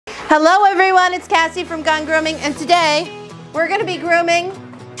Hello everyone, it's Cassie from Grooming, and today we're going to be grooming,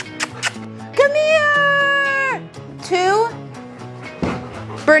 come here, 2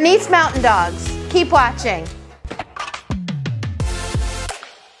 Bernese mountain dogs. Keep watching.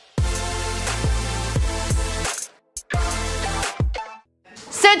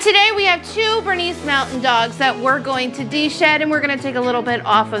 So today we have 2 Bernese mountain dogs that we're going to de-shed, and we're going to take a little bit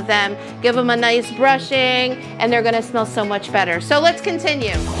off of them, give them a nice brushing, and they're going to smell so much better. So let's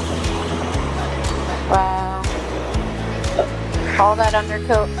continue. Wow. All that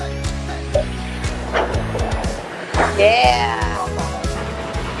undercoat. Yeah.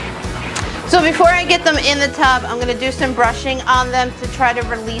 So before I get them in the tub, I'm going to do some brushing on them to try to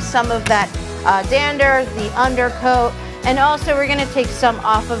release some of that dander, the undercoat, and also we're going to take some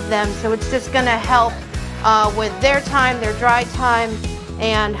off of them. So it's just going to help with their time, their dry time,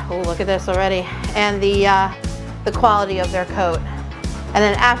 and oh, look at this already, and the quality of their coat. And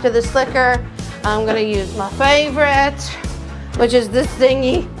then after the slicker, I'm going to use my favorite, which is this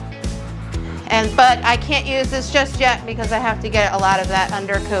thingy. But I can't use this just yet because I have to get a lot of that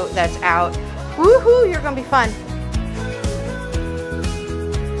undercoat that's out. Woohoo, you're going to be fun.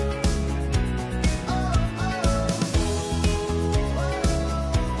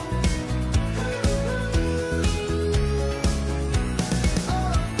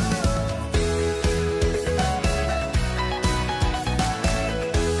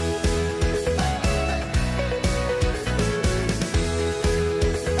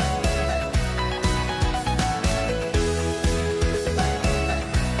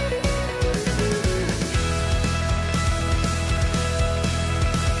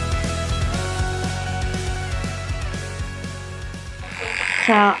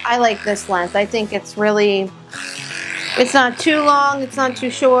 So I like this length. I think it's really, it's not too long, it's not too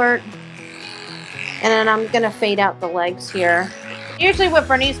short. And then I'm gonna fade out the legs here. Usually with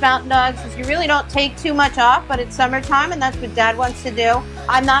Bernese mountain dogs is you really don't take too much off, but it's summertime and that's what Dad wants to do.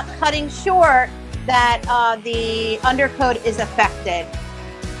 I'm not cutting short that the undercoat is affected.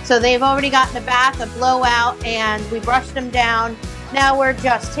 So they've already gotten a bath, a blowout, and we brushed them down. Now we're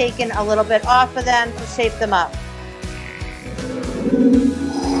just taking a little bit off of them to shape them up.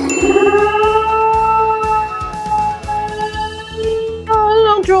 Oh,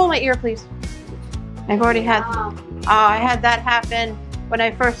 don't drool in my ear, please. I've already had, I had that happen when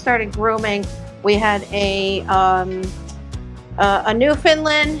I first started grooming. We had a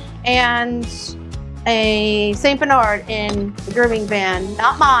Newfoundland and a Saint Bernard in the grooming van.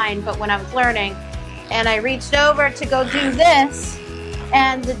 Not mine, but when I was learning. And I reached over to go do this,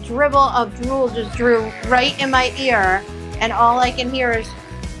 and the dribble of drool just drew right in my ear. And all I can hear is,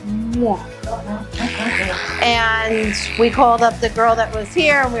 mwah. And we called up the girl that was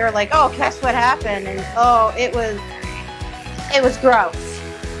here, and we were like, oh, guess what happened? And oh, it was gross.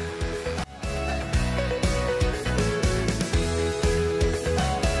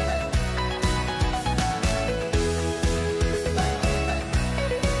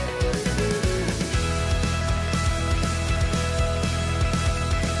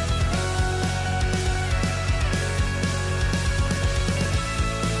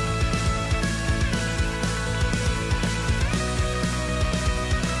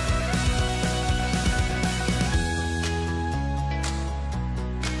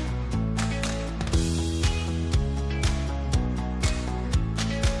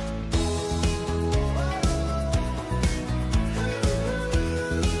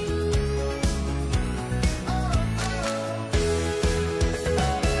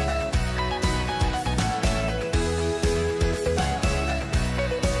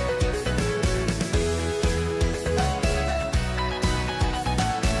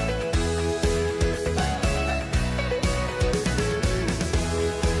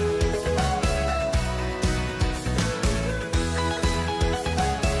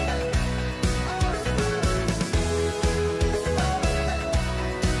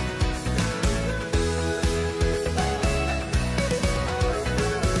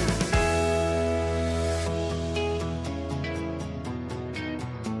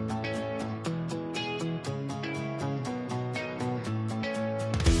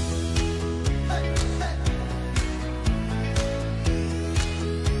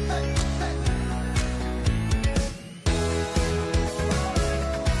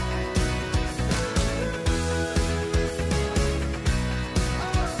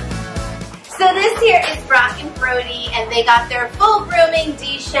 So this here is Brock and Brody, and they got their full grooming,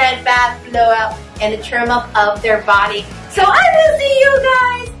 de-shed, bath, blowout, and a trim up of their body. So I will see you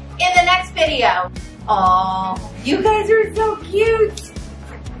guys in the next video. Oh, you guys are so cute.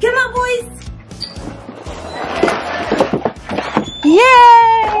 Come on, boys.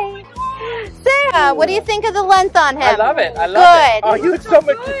 Yay! What do you think of the length on him? I love it. I love it. Good. Oh, you look so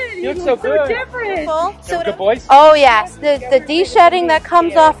much. You look so good. different. So Good boys. oh yes, the de-shedding that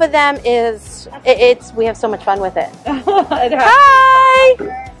comes off of them is we have so much fun with it. Hi.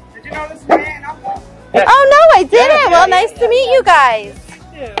 Did you notice me? Yes. Oh no, I didn't. Yeah, Well, yeah, nice to meet you guys.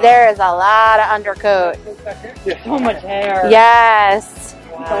 There is a lot of undercoat. So much hair. Yes.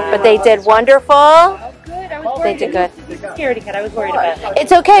 Wow. But they did wonderful. Oh, good. I was They worried. did good. This is a scaredy cat. I was worried about it.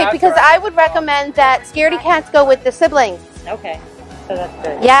 It's okay because I would recommend that scaredy cats go with the siblings. Okay. So that's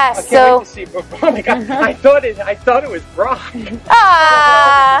good. Yes. I can't So wait to see Veronica. I thought it was Brock.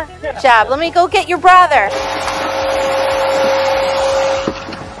 ah, good job. Let me go get your brother.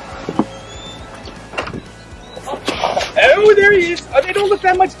 Oh, there he is. Oh, they don't look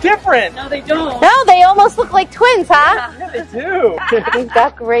that much different. No, they don't. No, they almost look like twins, huh? Yeah, they do. You've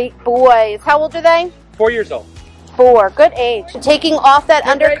got great boys. How old are they? 4 years old. 4. Good age. Taking off that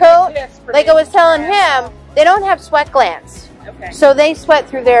undercoat, like I was telling him, they don't have sweat glands. Okay. So they sweat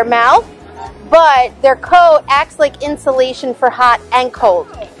through their mouth, but their coat acts like insulation for hot and cold.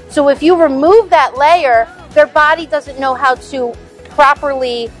 So if you remove that layer, their body doesn't know how to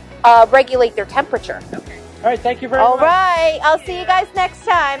properly regulate their temperature. All right, thank you very much. All right, I'll see you guys next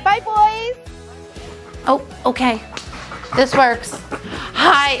time. Bye, boys. Oh, okay. This works.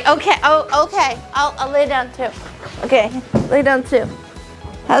 Hi. Okay. Oh, okay. I'll lay down too. Okay, lay down too.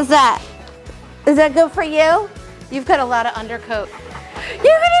 How's that? Is that good for you? You've got a lot of undercoat.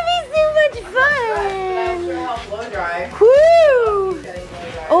 You're gonna be so much fun. Blow dry. Woo!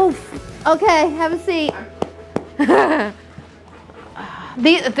 Oh, okay. Have a seat.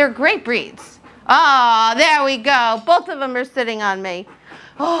 They're great breeds. Oh, there we go. Both of them are sitting on me.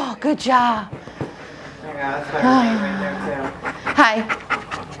 Oh, good job. Oh my God, that's right there too. Hi.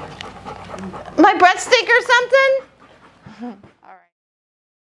 My breath stink or something?